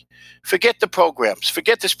sea. Forget the programs,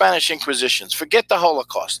 forget the Spanish Inquisitions, forget the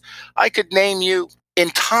Holocaust. I could name you in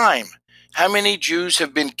time how many Jews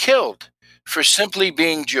have been killed for simply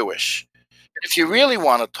being Jewish. If you really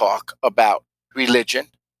want to talk about religion,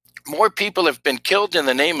 more people have been killed in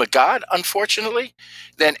the name of God, unfortunately,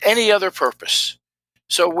 than any other purpose.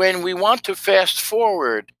 So when we want to fast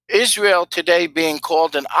forward, Israel today being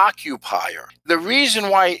called an occupier, the reason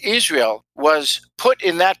why Israel was put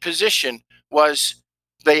in that position was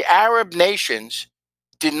the Arab nations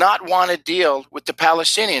did not want to deal with the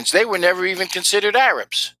Palestinians. They were never even considered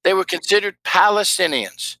Arabs. They were considered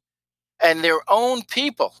Palestinians. And their own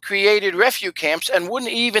people created refugee camps and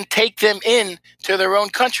wouldn't even take them in to their own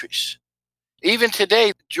countries. Even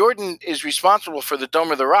today, Jordan is responsible for the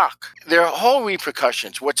Dome of the Rock. There are whole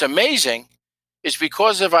repercussions. What's amazing is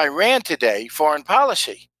because of Iran today, foreign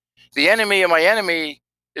policy, the enemy of my enemy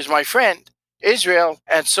is my friend. Israel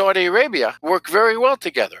and Saudi Arabia work very well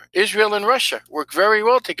together. Israel and Russia work very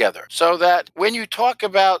well together. So that when you talk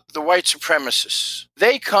about the white supremacists,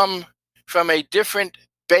 they come from a different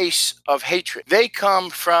base of hatred. They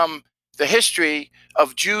come from the history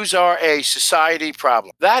of Jews are a society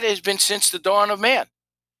problem. That has been since the dawn of man,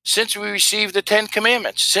 since we received the 10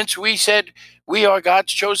 Commandments, since we said we are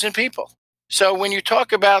God's chosen people. So when you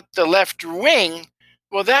talk about the left wing,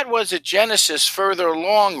 well, that was a genesis further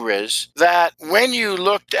along, Riz, that when you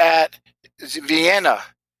looked at Vienna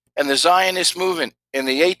and the Zionist movement in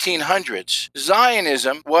the 1800s,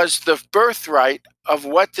 Zionism was the birthright of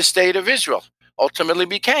what the state of Israel ultimately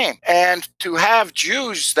became. And to have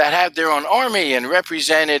Jews that had their own army and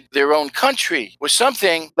represented their own country was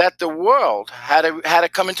something that the world had to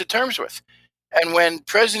come into terms with. And when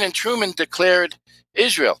President Truman declared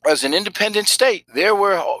Israel as an independent state, there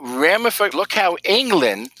were ramifications. Look how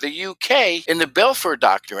England, the UK, in the Balfour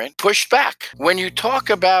Doctrine pushed back. When you talk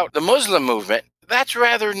about the Muslim movement, that's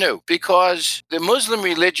rather new because the Muslim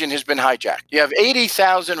religion has been hijacked. You have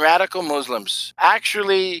 80,000 radical Muslims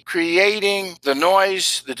actually creating the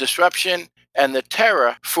noise, the disruption, and the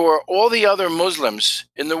terror for all the other Muslims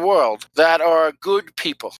in the world that are good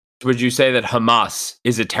people. Would you say that Hamas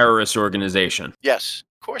is a terrorist organization? Yes,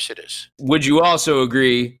 of course it is. Would you also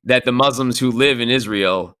agree that the Muslims who live in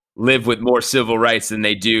Israel live with more civil rights than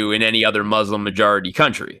they do in any other Muslim majority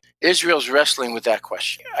country? Israel's wrestling with that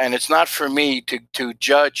question. And it's not for me to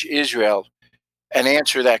judge Israel and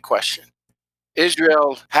answer that question.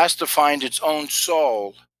 Israel has to find its own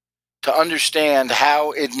soul to understand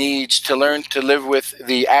how it needs to learn to live with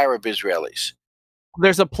the Arab Israelis.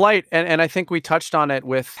 There's a plight, and I think we touched on it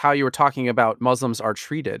with how you were talking about Muslims are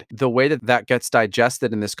treated. The way that that gets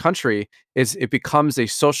digested in this country is it becomes a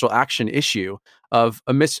social action issue of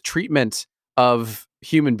a mistreatment of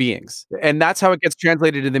human beings. And that's how it gets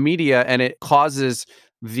translated in the media, and it causes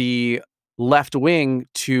the left wing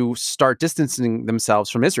to start distancing themselves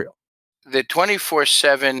from Israel. The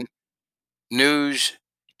 24/7 news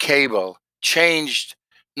cable changed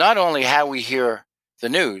not only how we hear the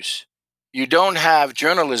news. You don't have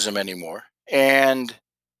journalism anymore, and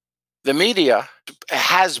the media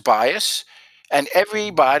has bias, and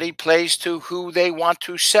everybody plays to who they want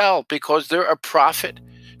to sell because they're a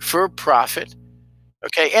for-profit,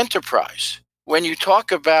 enterprise. When you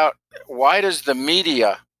talk about why does the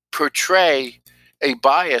media portray a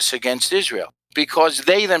bias against Israel? Because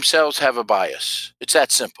they themselves have a bias. It's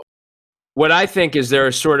that simple. What I think is there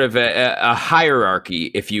is sort of a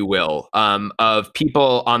hierarchy, if you will, of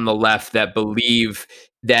people on the left that believe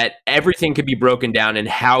that everything could be broken down in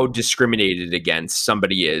how discriminated against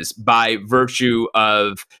somebody is by virtue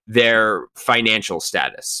of their financial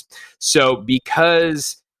status. So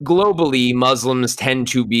because globally Muslims tend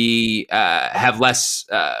to be have less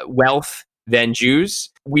wealth than Jews,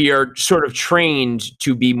 we are sort of trained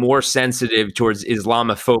to be more sensitive towards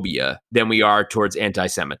Islamophobia than we are towards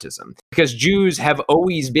anti-Semitism. Because Jews have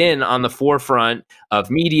always been on the forefront of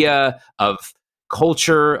media, of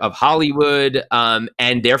culture, of Hollywood,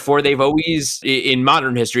 and therefore they've always, in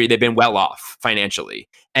modern history, they've been well off financially.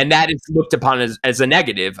 And that is looked upon as a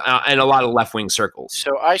negative in a lot of left-wing circles.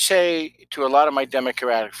 So I say to a lot of my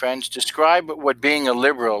Democratic friends, describe what being a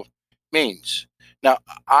liberal means. Now,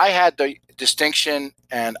 I had the distinction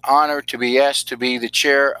and honor to be asked to be the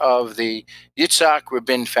chair of the Yitzhak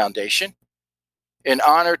Rabin Foundation, in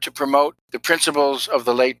honor to promote the principles of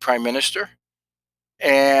the late Prime Minister.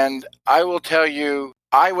 And I will tell you,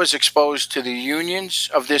 I was exposed to the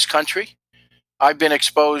unions of this country. I've been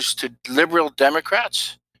exposed to liberal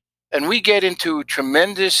Democrats. And we get into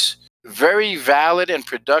tremendous, very valid and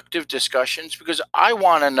productive discussions because I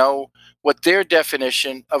want to know what their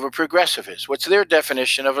definition of a progressive is, what's their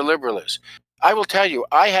definition of a liberal is. I will tell you,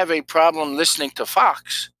 I have a problem listening to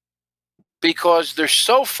Fox because they're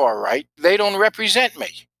so far right, they don't represent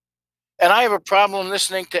me. And I have a problem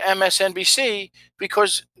listening to MSNBC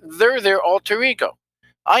because they're their alter ego.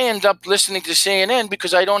 I end up listening to CNN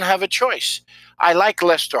because I don't have a choice. I like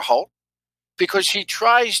Lester Holt because he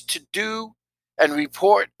tries to do and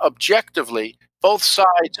report objectively both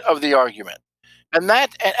sides of the argument. And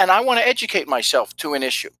I want to educate myself to an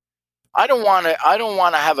issue. I don't want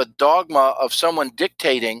to have a dogma of someone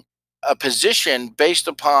dictating a position based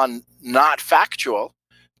upon not factual,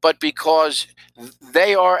 but because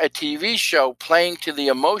they are a TV show playing to the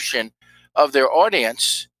emotion of their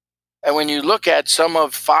audience. And when you look at some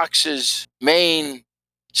of Fox's main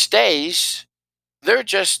stays, they're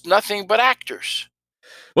just nothing but actors.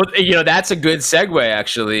 Well, that's a good segue,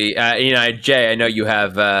 actually. Jay, I know you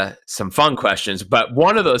have some fun questions, but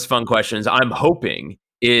one of those fun questions I'm hoping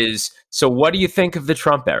is, so what do you think of the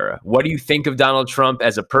Trump era? What do you think of Donald Trump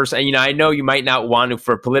as a person? I know you might not want to,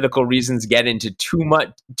 for political reasons, get into too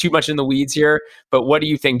much in the weeds here, but what do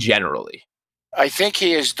you think generally? I think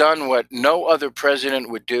he has done what no other president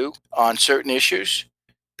would do on certain issues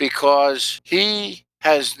because he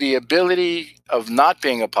has the ability of not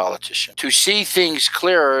being a politician to see things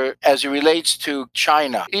clearer as it relates to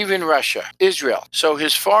China, even Russia, Israel. So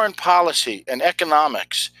his foreign policy and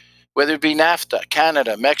economics, whether it be NAFTA,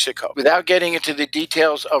 Canada, Mexico, without getting into the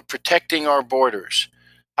details of protecting our borders,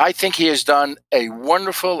 I think he has done a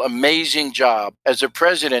wonderful, amazing job as a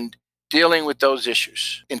president dealing with those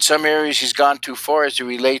issues. In some areas, he's gone too far as it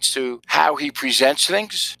relates to how he presents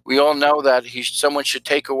things. We all know that someone should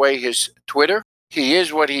take away his Twitter. He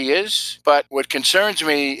is what he is. But what concerns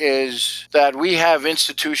me is that we have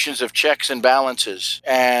institutions of checks and balances.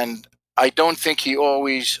 And I don't think he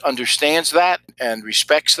always understands that and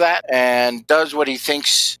respects that and does what he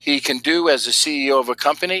thinks he can do as a CEO of a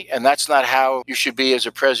company. And that's not how you should be as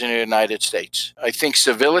a president of the United States. I think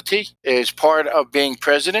civility is part of being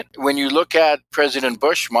president. When you look at President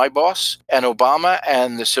Bush, my boss, and Obama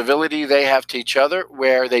and the civility they have to each other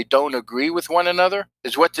where they don't agree with one another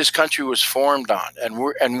is what this country was formed on.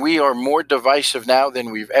 And we are more divisive now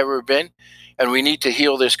than we've ever been. And we need to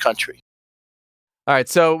heal this country. All right,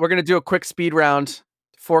 so we're going to do a quick speed round,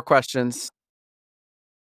 4 questions.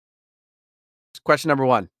 Question number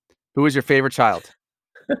 1. Who is your favorite child?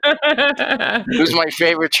 Who's my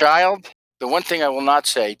favorite child? The one thing I will not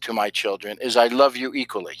say to my children is I love you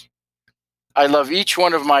equally. I love each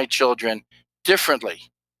one of my children differently,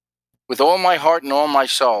 with all my heart and all my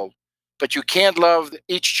soul. But you can't love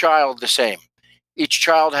each child the same. Each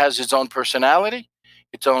child has its own personality,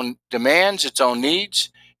 its own demands, its own needs.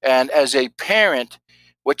 And as a parent,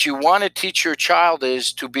 what you want to teach your child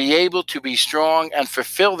is to be able to be strong and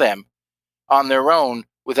fulfill them on their own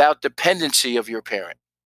without dependency of your parent.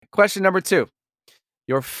 Question number 2.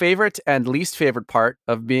 Your favorite and least favorite part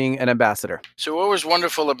of being an ambassador? So what was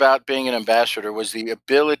wonderful about being an ambassador was the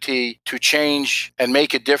ability to change and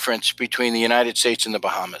make a difference between the United States and the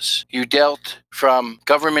Bahamas. You dealt from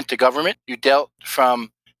government to government. You dealt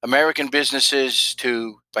from American businesses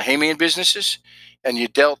to Bahamian businesses, and you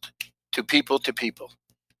dealt to people.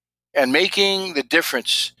 And making the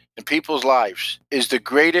difference in people's lives is the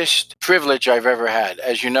greatest privilege I've ever had.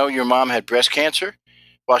 As you know, your mom had breast cancer.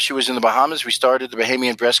 While she was in the Bahamas, we started the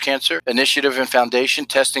Bahamian Breast Cancer Initiative and Foundation,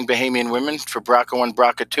 testing Bahamian women for BRCA1,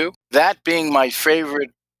 BRCA2. That being my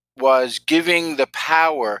favorite was giving the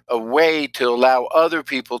power a way to allow other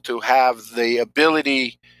people to have the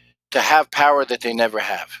ability to have power that they never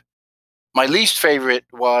have. My least favorite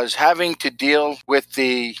was having to deal with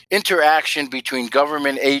the interaction between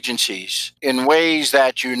government agencies in ways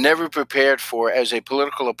that you never prepared for as a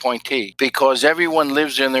political appointee, because everyone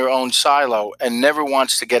lives in their own silo and never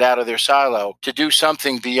wants to get out of their silo to do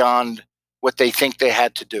something beyond what they think they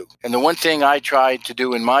had to do. And the one thing I tried to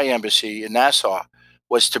do in my embassy in Nassau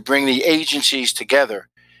was to bring the agencies together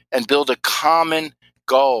and build a common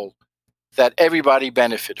goal that everybody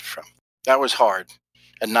benefited from. That was hard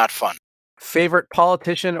and not fun. Favorite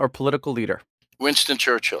politician or political leader? Winston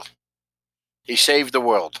Churchill. He saved the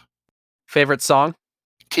world. Favorite song?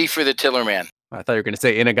 Tea for the Tillerman. I thought you were going to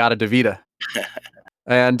say Inagata Davida.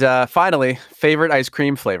 And finally, favorite ice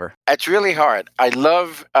cream flavor? It's really hard. I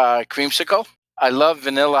love creamsicle. I love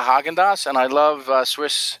vanilla Haagen-Dazs, and I love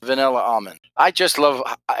Swiss vanilla almond. I just love,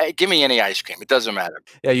 give me any ice cream. It doesn't matter.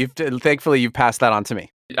 Yeah, thankfully you've passed that on to me.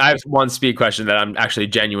 I have one speed question that I'm actually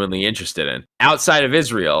genuinely interested in. Outside of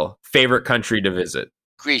Israel, favorite country to visit?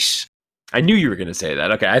 Greece. I knew you were going to say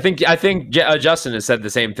that. Okay, I think Justin has said the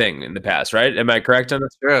same thing in the past, right? Am I correct on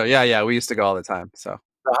this? True. Yeah. We used to go all the time. So,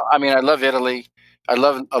 I mean, I love Italy. I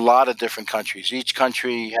love a lot of different countries. Each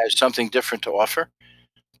country has something different to offer.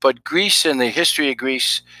 But Greece and the history of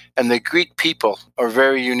Greece and the Greek people are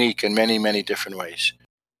very unique in many, many different ways.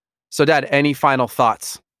 So, Dad, any final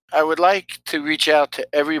thoughts? I would like to reach out to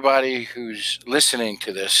everybody who's listening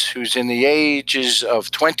to this, who's in the ages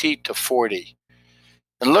of 20 to 40,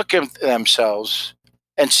 and look at themselves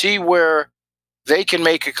and see where they can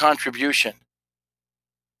make a contribution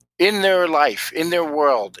in their life, in their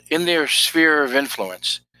world, in their sphere of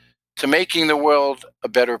influence, to making the world a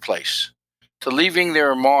better place, to leaving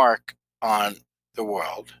their mark on the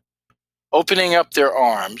world, opening up their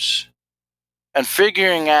arms, and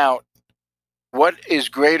figuring out what is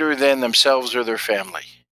greater than themselves or their family.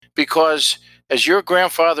 Because as your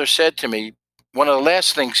grandfather said to me, one of the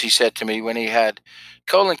last things he said to me when he had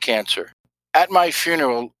colon cancer, at my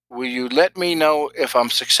funeral, will you let me know if I'm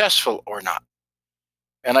successful or not?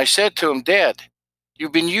 And I said to him, Dad,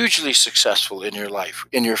 you've been hugely successful in your life,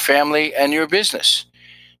 in your family and your business.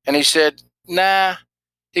 And he said, nah.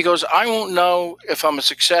 He goes, I won't know if I'm a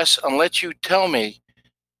success unless you tell me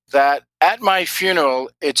that at my funeral,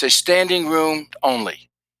 it's a standing room only,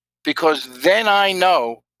 because then I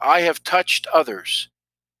know I have touched others.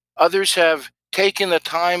 Others have taken the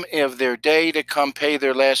time of their day to come pay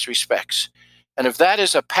their last respects. And if that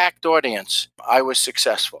is a packed audience, I was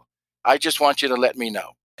successful. I just want you to let me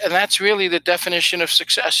know. And that's really the definition of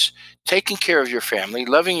success: taking care of your family,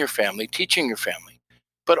 loving your family, teaching your family,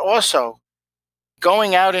 but also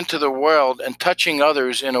going out into the world and touching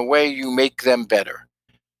others in a way you make them better.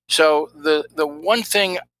 So the one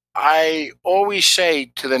thing I always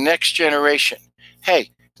say to the next generation,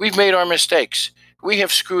 hey, we've made our mistakes. We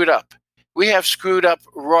have screwed up. We have screwed up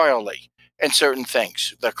royally in certain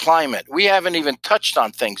things. The climate. We haven't even touched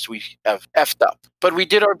on things we have effed up, but we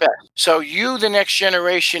did our best. So you, the next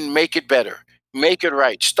generation, make it better. Make it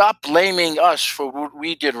right. Stop blaming us for what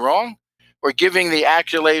we did wrong or giving the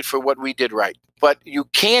accolade for what we did right. But you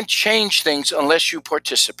can't change things unless you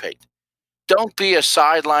participate. Don't be a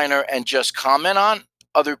sideliner and just comment on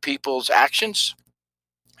other people's actions.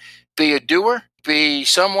 Be a doer. Be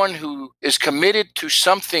someone who is committed to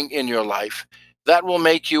something in your life that will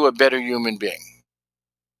make you a better human being.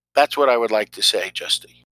 That's what I would like to say,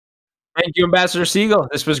 Justy. Thank you, Ambassador Siegel.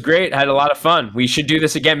 This was great. I had a lot of fun. We should do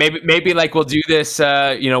this again. Maybe like we'll do this,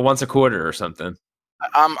 once a quarter or something.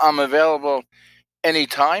 I'm available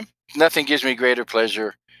anytime. Nothing gives me greater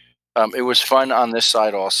pleasure. It was fun on this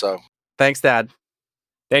side also. Thanks, Dad.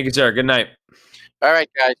 Thank you, sir. Good night. All right,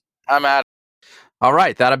 guys. I'm out. All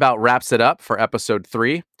right, that about wraps it up for episode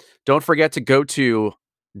 3. Don't forget to go to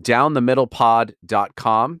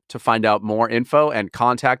downthemiddlepod.com to find out more info and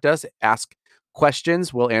contact us. Ask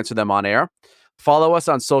questions. We'll answer them on air. Follow us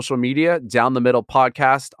on social media, Down the Middle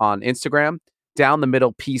Podcast on Instagram, Down the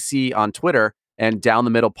Middle PC on Twitter, and Down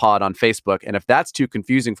the Middle Pod on Facebook. And if that's too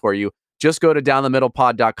confusing for you, just go to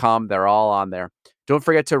downthemiddlepod.com. They're all on there. Don't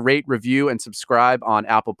forget to rate, review, and subscribe on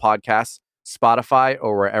Apple Podcasts, Spotify,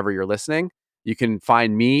 or wherever you're listening. You can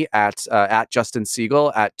find me at Justin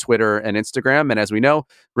Siegel at Twitter and Instagram. And as we know,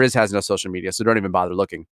 Riz has no social media, so don't even bother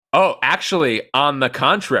looking. Oh, actually, on the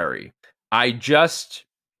contrary, I just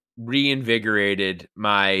reinvigorated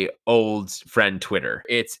my old friend Twitter.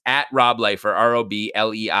 It's at Rob Leifer,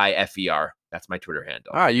 ROBLEIFER. That's my Twitter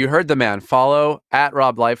handle. All right, you heard the man. Follow at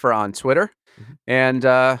Rob Leifer on Twitter. Mm-hmm. And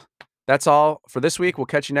that's all for this week. We'll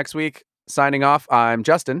catch you next week. Signing off, I'm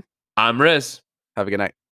Justin. I'm Riz. Have a good night.